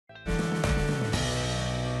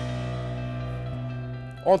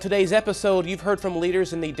On today's episode, you've heard from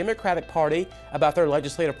leaders in the Democratic Party about their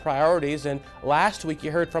legislative priorities, and last week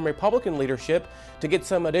you heard from Republican leadership to get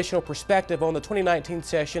some additional perspective on the 2019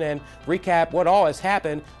 session and recap what all has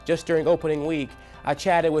happened just during opening week. I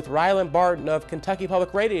chatted with Ryland Barton of Kentucky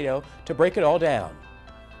Public Radio to break it all down.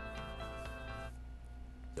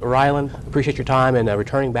 Ryland, appreciate your time and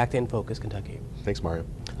returning back to In Focus, Kentucky. Thanks, Mario.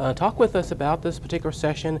 Talk with us about this particular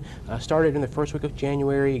session. Started in the first week of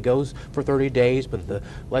January. It goes for 30 days, but the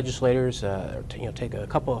legislators take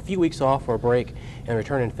a few weeks off for a break and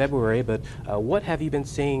return in February. But what have you been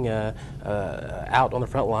seeing out on the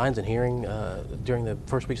front lines and hearing during the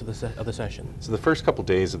first weeks of the session? So the first couple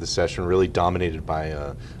days of the session really dominated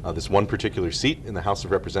by this one particular seat in the House of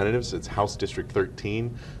Representatives. It's House District 13,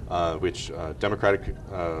 which Democratic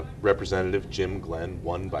Representative Jim Glenn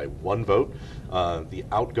won by one vote. The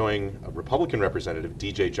outgoing Republican representative,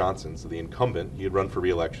 D.J. Johnson, so the incumbent, he had run for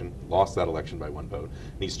re-election, lost that election by one vote,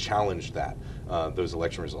 and he's challenged those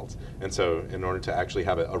election results. And so in order to actually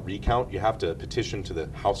have a recount, you have to petition to the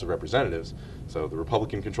House of Representatives. So the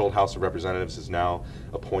Republican-controlled House of Representatives is now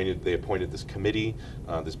appointed this committee,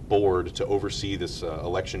 this board to oversee this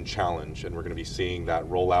election challenge, and we're going to be seeing that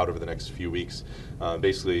roll out over the next few weeks.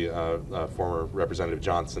 Basically, former Representative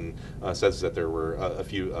Johnson says that there were a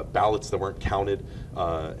few ballots that weren't counted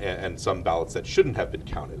and some ballots that shouldn't have been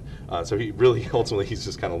counted. So he really, ultimately, he's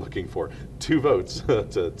just kind of looking for two votes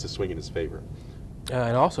to swing in his favor.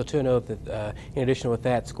 And also to note that in addition with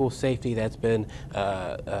that, school safety, that's been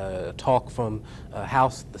talk from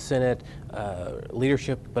House, the Senate,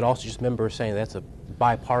 leadership, but also just members saying that's a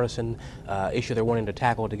bipartisan issue they're wanting to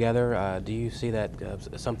tackle together. Do you see that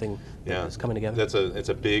something that's coming together? It's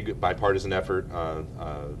a big bipartisan effort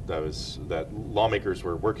that lawmakers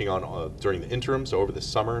were working on during the interim. So over the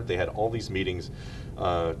summer, they had all these meetings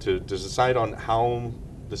to decide on how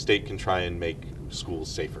the state can try and make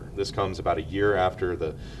schools safer. This comes about a year after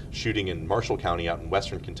the shooting in Marshall County out in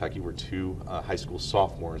western Kentucky, where two high school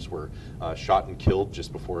sophomores were shot and killed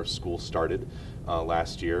just before school started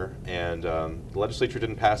last year. And the legislature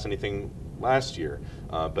didn't pass anything last year,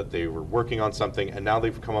 but they were working on something, and now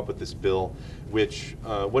they've come up with this bill, which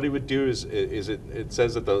what it would do is it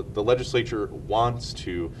says that the legislature wants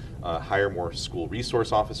to hire more school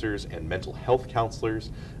resource officers and mental health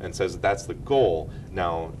counselors, and says that that's the goal.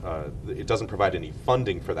 Now, it doesn't provide any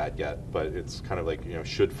funding for that yet, but it's kind of like,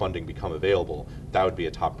 should funding become available, that would be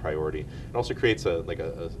a top priority. It also creates a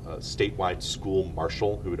statewide school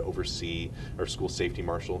marshal who would oversee, or school safety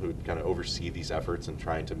marshal who would kind of oversee these efforts and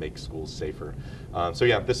trying to make schools safer. So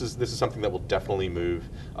yeah, this is something that will definitely move,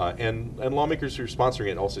 and lawmakers who are sponsoring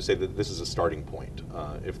it also say that this is a starting point.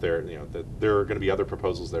 If there are going to be other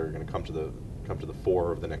proposals that are going to come to the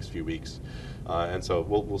fore over the next few weeks, and so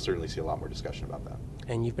we'll certainly see a lot more discussion about that.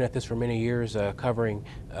 And you've been at this for many years, covering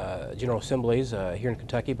General Assemblies here in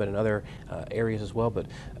Kentucky, but in other areas as well. But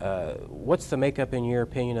what's the makeup, in your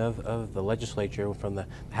opinion, of the legislature from the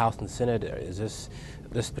House and Senate? Is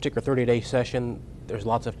this particular 30-day session, there's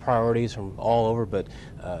lots of priorities from all over, but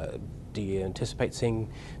do you anticipate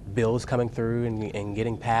seeing bills coming through and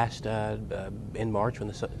getting passed in March when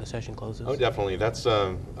the session closes? Oh, definitely. That's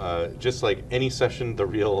just like any session,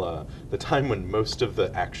 the time when most of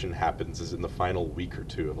the action happens is in the final week or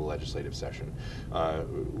two of a legislative session.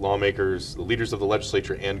 Lawmakers, the leaders of the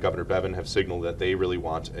legislature, and Governor Bevin have signaled that they really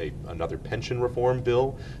want another pension reform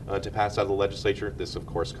bill to pass out of the legislature. This, of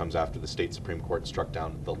course, comes after the state Supreme Court struck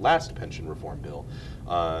down the last pension reform bill.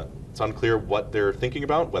 It's unclear what they're thinking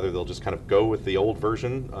about, whether they'll just kind of go with the old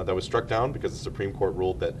version that was struck down because the Supreme Court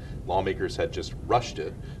ruled that lawmakers had just rushed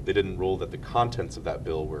it. They didn't rule that the contents of that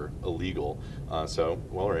bill were illegal. So,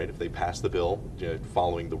 well, all right, if they pass the bill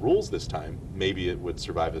following the rules this time, maybe it would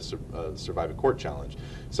survive a court challenge.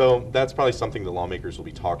 So that's probably something that lawmakers will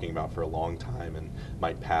be talking about for a long time and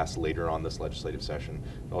might pass later on this legislative session.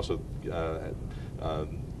 Also,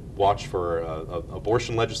 watch for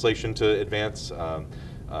abortion legislation to advance.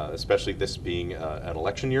 Especially this being an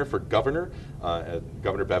election year for governor.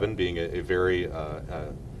 Governor Bevin, being a very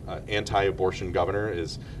anti-abortion governor,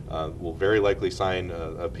 will very likely sign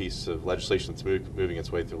a piece of legislation that's moving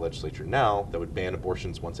its way through the legislature now that would ban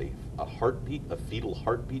abortions once a fetal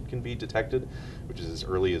heartbeat can be detected, which is as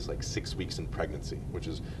early as like 6 weeks in pregnancy, which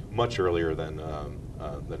is much earlier than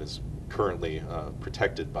is currently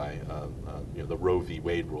protected by the Roe v.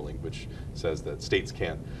 Wade ruling, which says that states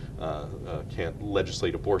can't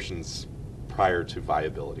legislate abortions prior to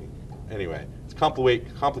viability. anyway, it's a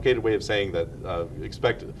complicated way of saying that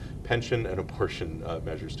expect pension and abortion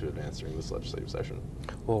measures to advance during this legislative session.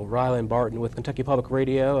 Well, Ryland Barton with Kentucky Public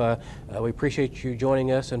Radio, we appreciate you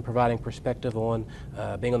joining us and providing perspective on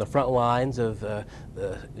being on the front lines of the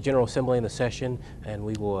General Assembly and the session, and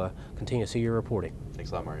we will continue to see your reporting.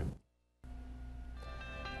 Thanks a lot, Mario.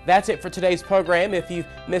 That's it for today's program. If you've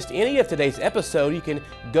missed any of today's episode, you can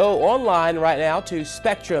go online right now to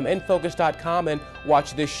spectruminfocus.com and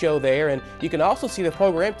watch this show there. And you can also see the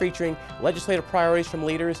program featuring legislative priorities from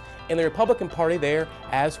leaders in the Republican Party there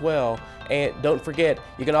as well. And don't forget,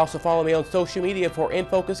 you can also follow me on social media for In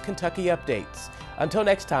Focus Kentucky updates. Until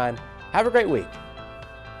next time, have a great week.